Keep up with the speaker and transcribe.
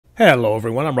Hello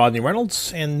everyone, I'm Rodney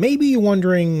Reynolds, and maybe you're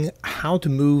wondering how to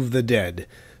move the dead.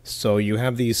 So you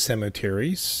have these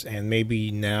cemeteries, and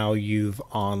maybe now you've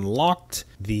unlocked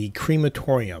the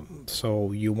crematorium.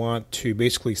 So you want to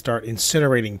basically start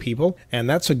incinerating people, and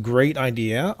that's a great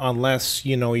idea unless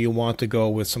you want to go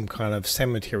with some kind of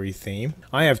cemetery theme.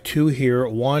 I have two here.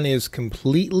 One is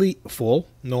completely full,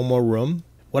 no more room.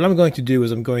 What I'm going to do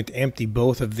is I'm going to empty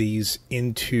both of these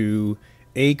into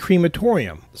a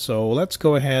crematorium. So let's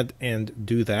go ahead and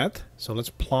do that. So let's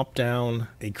plop down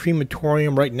a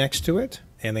crematorium right next to it,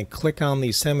 and then click on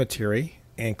the cemetery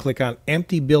and click on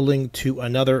empty building to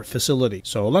another facility.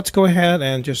 So let's go ahead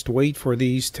and just wait for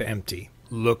these to empty.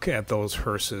 Look at those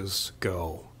hearses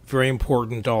go. Very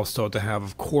important also to have,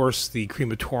 of course, the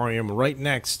crematorium right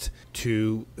next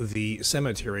to the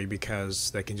cemetery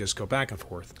because they can just go back and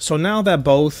forth. So now that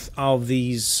both of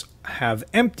these have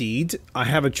emptied, I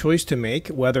have a choice to make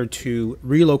whether to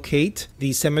relocate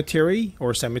the cemetery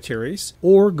or cemeteries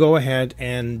or go ahead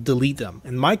and delete them.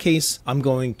 In my case, I'm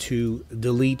going to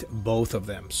delete both of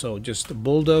them. So just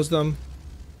bulldoze them.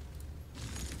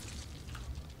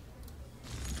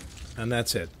 And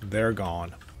that's it. They're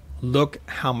gone. Look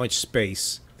how much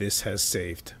space this has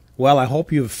saved. Well, I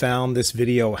hope you've found this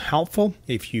video helpful.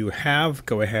 If you have,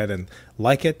 go ahead and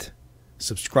like it,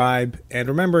 subscribe, and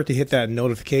remember to hit that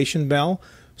notification bell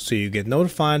so you get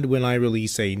notified when I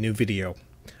release a new video.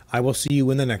 I will see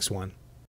you in the next one.